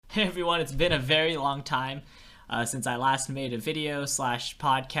Hey everyone, it's been a very long time since I last made a video slash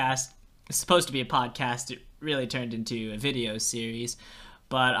podcast. It's supposed to be a podcast. It really turned into a video series.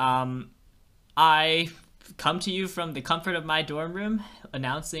 But I come to you from the comfort of my dorm room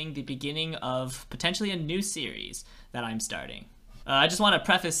announcing the beginning of potentially a new series that I'm starting. I just want to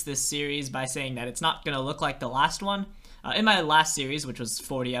preface this series by saying that it's not going to look like the last one. In my last series, which was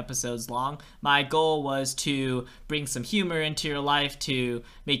 40 episodes long, my goal was to bring some humor into your life, to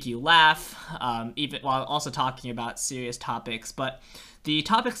make you laugh, even while also talking about serious topics. But the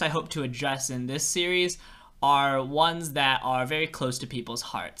topics I hope to address in this series are ones that are very close to people's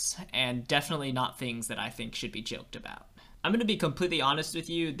hearts, and definitely not things that I think should be joked about. I'm going to be completely honest with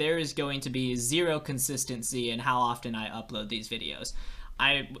you, there is going to be zero consistency in how often I upload these videos.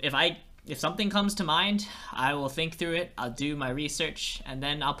 If something comes to mind, I will think through it, I'll do my research, and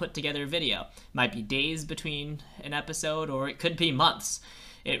then I'll put together a video. It might be days between an episode, or it could be months.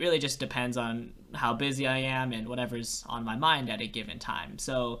 It really just depends on how busy I am and whatever's on my mind at a given time.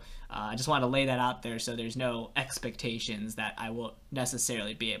 So I just want to lay that out there so there's no expectations that I won't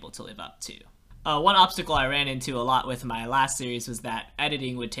necessarily be able to live up to. One obstacle I ran into a lot with my last series was that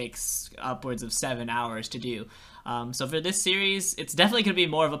editing would take upwards of 7 hours to do. So for this series, it's definitely going to be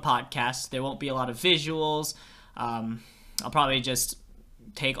more of a podcast. There won't be a lot of visuals. I'll probably just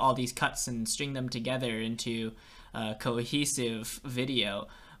take all these cuts and string them together into a cohesive video,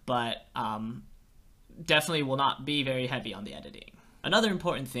 but definitely will not be very heavy on the editing. Another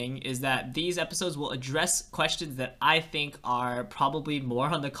important thing is that these episodes will address questions that I think are probably more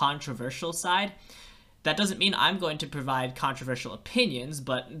on the controversial side. That doesn't mean I'm going to provide controversial opinions,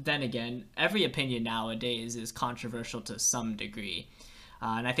 but then again, every opinion nowadays is controversial to some degree.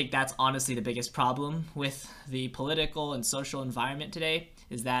 And I think that's honestly the biggest problem with the political and social environment today,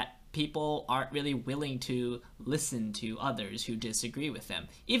 is that people aren't really willing to listen to others who disagree with them,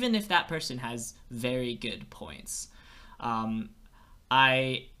 even if that person has very good points.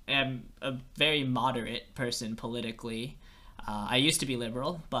 I am a very moderate person politically. I used to be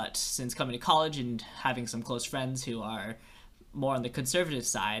liberal, but since coming to college and having some close friends who are more on the conservative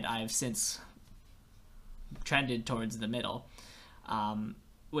side, I've since trended towards the middle,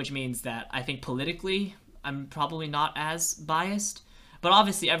 which means that I think politically I'm probably not as biased, but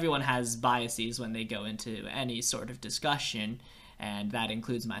obviously everyone has biases when they go into any sort of discussion, and that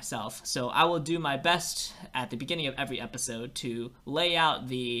includes myself. So I will do my best at the beginning of every episode to lay out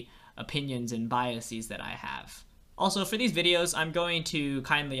the opinions and biases that I have. Also, for these videos, I'm going to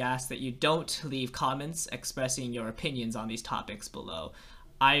kindly ask that you don't leave comments expressing your opinions on these topics below.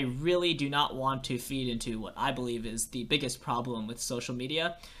 I really do not want to feed into what I believe is the biggest problem with social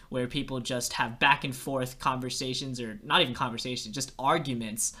media, where people just have back and forth conversations, or not even conversations, just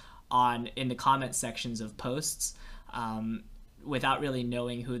arguments in the comment sections of posts, without really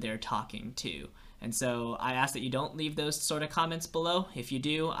knowing who they're talking to. And so I ask that you don't leave those sort of comments below. If you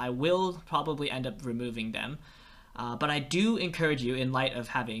do, I will probably end up removing them. But I do encourage you, in light of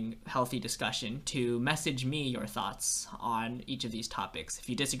having healthy discussion, to message me your thoughts on each of these topics. If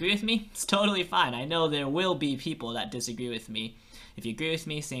you disagree with me, it's totally fine. I know there will be people that disagree with me. If you agree with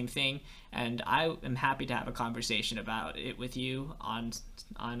me, same thing. And I am happy to have a conversation about it with you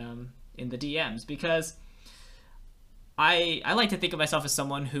in the DMs, because I like to think of myself as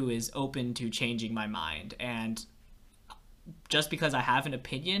someone who is open to changing my mind, and just because I have an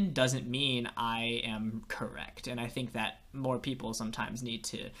opinion doesn't mean I am correct. And I think that more people sometimes need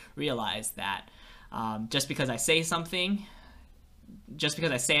to realize that just because I say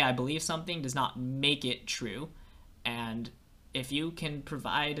I believe something does not make it true. And if you can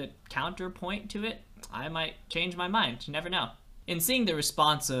provide a counterpoint to it, I might change my mind. You never know. In seeing the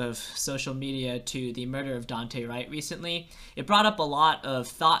response of social media to the murder of Daunte Wright recently, it brought up a lot of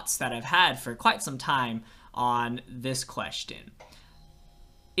thoughts that I've had for quite some time on this question.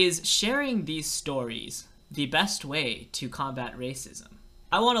 Is sharing these stories the best way to combat racism?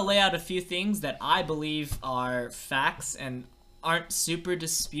 I want to lay out a few things that I believe are facts and aren't super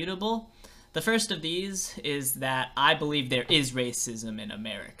disputable. The first of these is that I believe there is racism in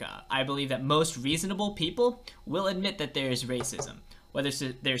America. I believe that most reasonable people will admit that there is racism. Whether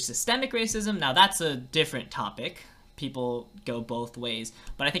there's systemic racism, now that's a different topic. People go both ways.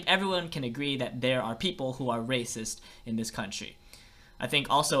 But I think everyone can agree that there are people who are racist in this country. I think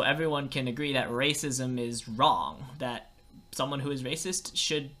also everyone can agree that racism is wrong, that someone who is racist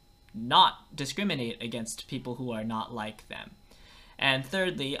should not discriminate against people who are not like them. And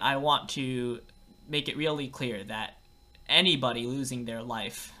thirdly, I want to make it really clear that anybody losing their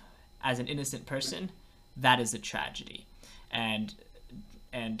life as an innocent person, that is a tragedy. And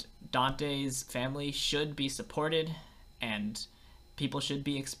Daunte's family should be supported, and people should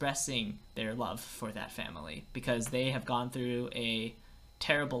be expressing their love for that family because they have gone through a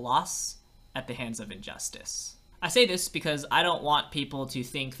terrible loss at the hands of injustice. I say this because I don't want people to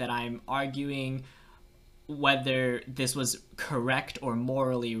think that I'm arguing whether this was correct or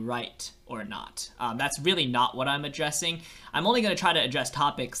morally right or not. That's really not what I'm addressing. I'm only going to try to address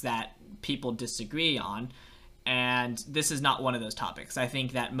topics that people disagree on, and this is not one of those topics. I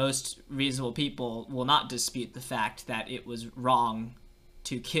think that most reasonable people will not dispute the fact that it was wrong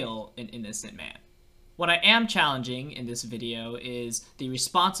to kill an innocent man. What I am challenging in this video is the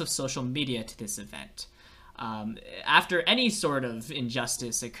response of social media to this event. After any sort of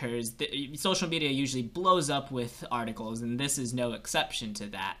injustice occurs, social media usually blows up with articles, and this is no exception to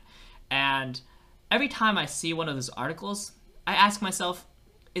that. And every time I see one of those articles, I ask myself,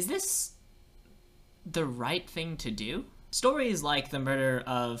 is this the right thing to do? Stories like the murder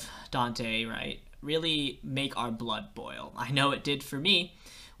of Daunte Wright really make our blood boil. I know it did for me.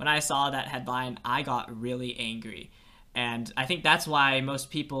 When I saw that headline, I got really angry. And I think that's why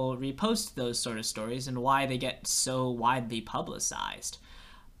most people repost those sort of stories and why they get so widely publicized.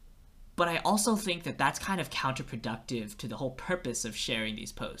 But I also think that that's kind of counterproductive to the whole purpose of sharing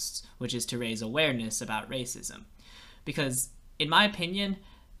these posts, which is to raise awareness about racism. Because, in my opinion,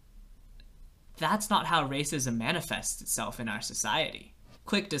 that's not how racism manifests itself in our society.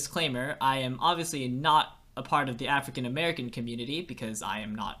 Quick disclaimer, I am obviously not a part of the African American community because I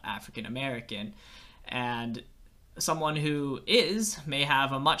am not African American, and someone who is may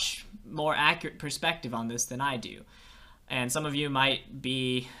have a much more accurate perspective on this than I do. And some of you might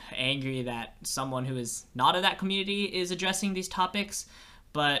be angry that someone who is not of that community is addressing these topics,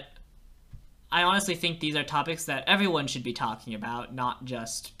 but I honestly think these are topics that everyone should be talking about, not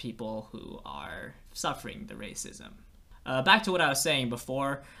just people who are suffering the racism. Back to what I was saying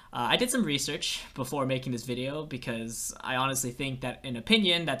before, I did some research before making this video because I honestly think that an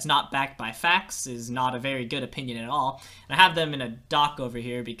opinion that's not backed by facts is not a very good opinion at all. And I have them in a doc over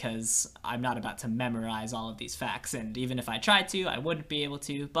here because I'm not about to memorize all of these facts, and even if I tried to, I wouldn't be able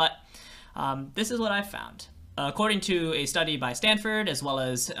to, but this is what I found. According to a study by Stanford, as well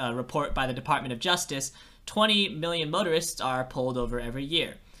as a report by the Department of Justice, 20 million motorists are pulled over every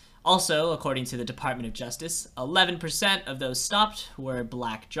year. Also, according to the Department of Justice, 11% of those stopped were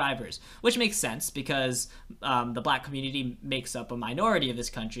black drivers, which makes sense because the black community makes up a minority of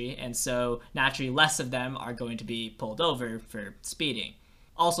this country, and so naturally less of them are going to be pulled over for speeding.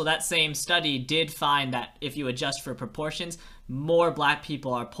 Also, that same study did find that if you adjust for proportions, more black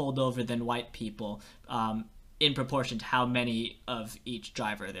people are pulled over than white people in proportion to how many of each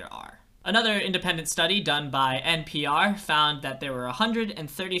driver there are. Another independent study done by NPR found that there were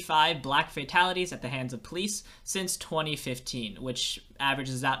 135 black fatalities at the hands of police since 2015, which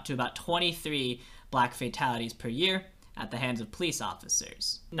averages out to about 23 black fatalities per year at the hands of police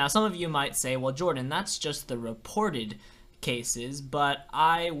officers. Now, some of you might say, well, Jordan, that's just the reported cases, but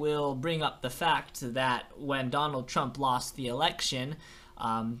I will bring up the fact that when Donald Trump lost the election,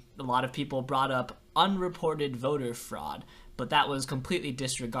 a lot of people brought up unreported voter fraud, but that was completely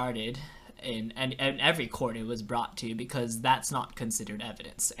disregarded in every court it was brought to because that's not considered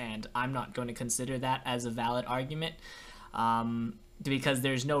evidence, and I'm not going to consider that as a valid argument because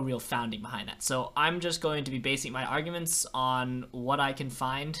there's no real founding behind that. So I'm just going to be basing my arguments on what I can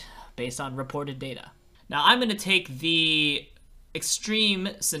find based on reported data. Now I'm going to take the extreme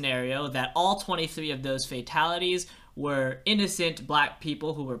scenario that all 23 of those fatalities were innocent black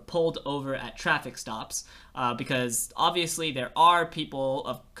people who were pulled over at traffic stops, because obviously there are people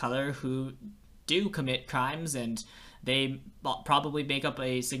of color who do commit crimes and they probably make up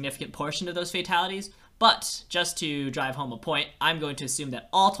a significant portion of those fatalities, but just to drive home a point, I'm going to assume that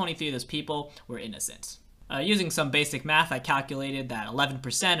all 23 of those people were innocent. Using some basic math, I calculated that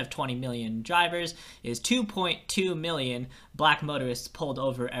 11% of 20 million drivers is 2.2 million black motorists pulled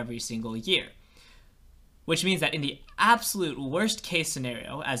over every single year. Which means that in the absolute worst case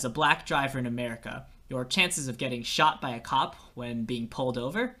scenario, as a black driver in America, your chances of getting shot by a cop when being pulled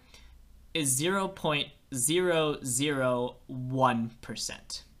over is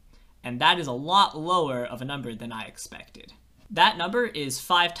 0.001%. And that is a lot lower of a number than I expected. That number is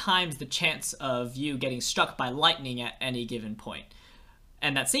 5 times the chance of you getting struck by lightning at any given point.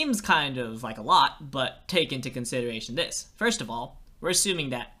 And that seems kind of like a lot, but take into consideration this. First of all, we're assuming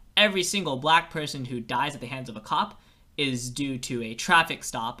that every single black person who dies at the hands of a cop is due to a traffic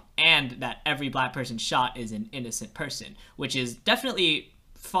stop, and that every black person shot is an innocent person, which is definitely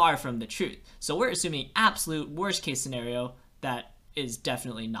far from the truth. So we're assuming absolute worst case scenario that is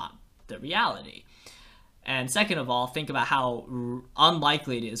definitely not the reality. And second of all, think about how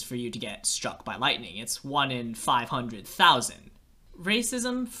unlikely it is for you to get struck by lightning. It's 1 in 500,000.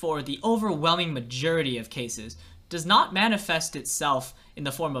 racism, for the overwhelming majority of cases, does not manifest itself in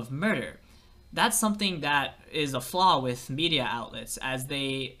the form of murder. That's something that is a flaw with media outlets, as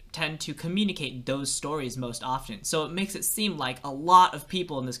they tend to communicate those stories most often. So it makes it seem like a lot of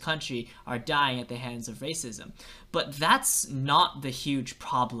people in this country are dying at the hands of racism. But that's not the huge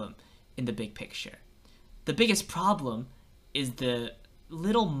problem in the big picture. The biggest problem is the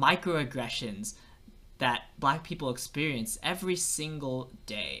little microaggressions that Black people experience every single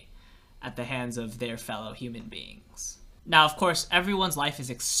day at the hands of their fellow human beings. Now, of course, everyone's life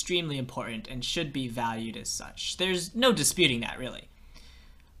is extremely important and should be valued as such. There's no disputing that, really.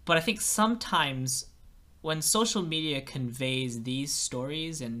 But I think sometimes when social media conveys these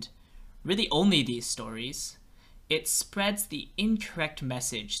stories, and really only these stories, it spreads the incorrect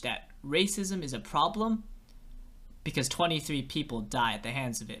message that racism is a problem because 23 people die at the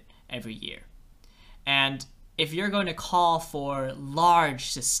hands of it every year. And if you're going to call for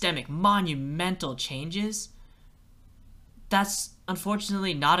large, systemic, monumental changes, that's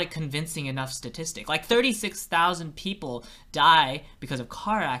unfortunately not a convincing enough statistic. Like 36,000 people die because of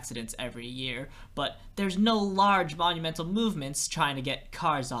car accidents every year, but there's no large monumental movements trying to get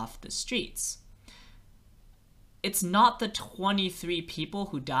cars off the streets. It's not the 23 people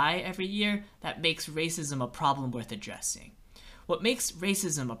who die every year that makes racism a problem worth addressing. What makes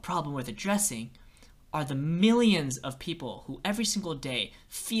racism a problem worth addressing are the millions of people who every single day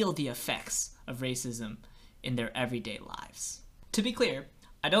feel the effects of racism in their everyday lives. To be clear,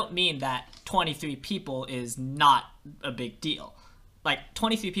 I don't mean that 23 people is not a big deal. Like,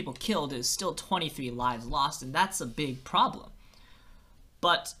 23 people killed is still 23 lives lost, and that's a big problem.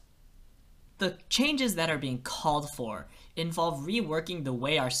 But the changes that are being called for involve reworking the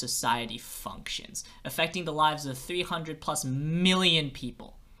way our society functions, affecting the lives of 300 plus million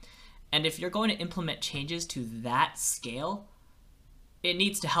people. And if you're going to implement changes to that scale, it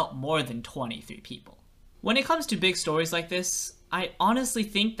needs to help more than 23 people. When it comes to big stories like this, I honestly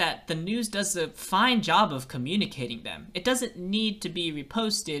think that the news does a fine job of communicating them. It doesn't need to be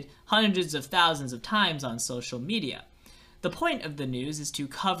reposted hundreds of thousands of times on social media. The point of the news is to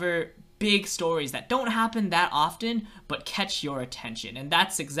cover big stories that don't happen that often, but catch your attention. And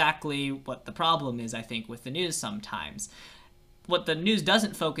that's exactly what the problem is, I think, with the news sometimes. What the news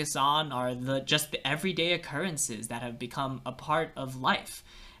doesn't focus on are just the everyday occurrences that have become a part of life.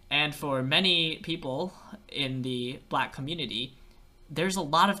 And for many people in the Black community, there's a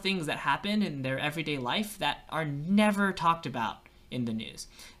lot of things that happen in their everyday life that are never talked about in the news.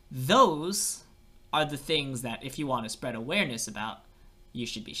 Those are the things that, if you want to spread awareness about, you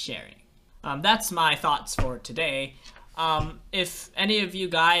should be sharing. That's my thoughts for today. If any of you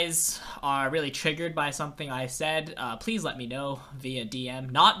guys are really triggered by something I said, please let me know via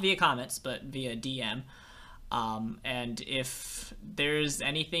DM. Not via comments, but via DM. And if there's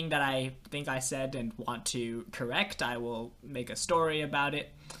anything that I think I said and want to correct, I will make a story about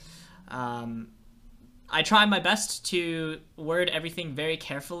it. I try my best to word everything very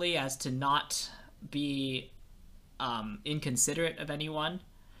carefully as to not be inconsiderate of anyone.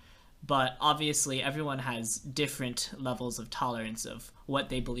 But obviously everyone has different levels of tolerance of what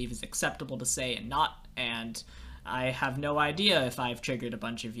they believe is acceptable to say and not, and I have no idea if I've triggered a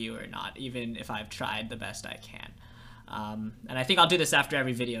bunch of you or not, even if I've tried the best I can. And I think I'll do this after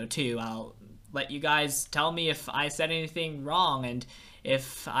every video too. I'll let you guys tell me if I said anything wrong, and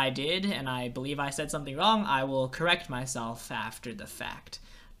if I did and I believe I said something wrong, I will correct myself after the fact.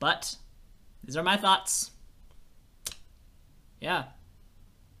 But these are my thoughts. Yeah.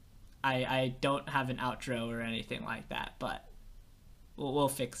 I don't have an outro or anything like that, but we'll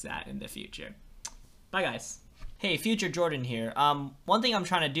fix that in the future. Bye, guys. Hey, Future Jordan here. One thing I'm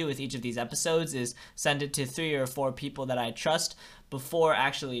trying to do with each of these episodes is send it to 3 or 4 people that I trust before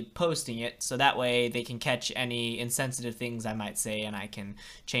actually posting it, so that way they can catch any insensitive things I might say and I can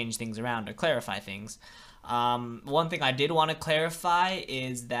change things around or clarify things. One thing I did want to clarify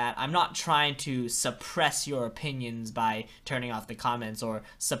is that I'm not trying to suppress your opinions by turning off the comments or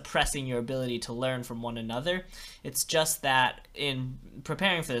suppressing your ability to learn from one another. It's just that in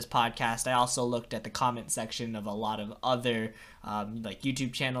preparing for this podcast, I also looked at the comment section of a lot of other like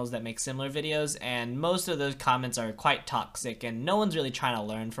YouTube channels that make similar videos, and most of those comments are quite toxic and no one's really trying to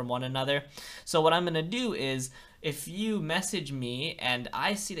learn from one another. So what I'm going to do is, if you message me and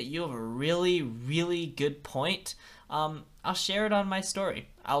I see that you have a really, really good point, I'll share it on my story.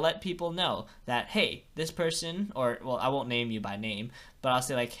 I'll let people know that, hey, this person, or, well, I won't name you by name, but I'll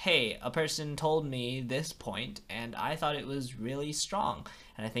say like, hey, a person told me this point and I thought it was really strong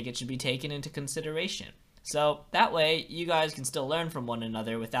and I think it should be taken into consideration. So that way you guys can still learn from one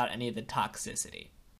another without any of the toxicity.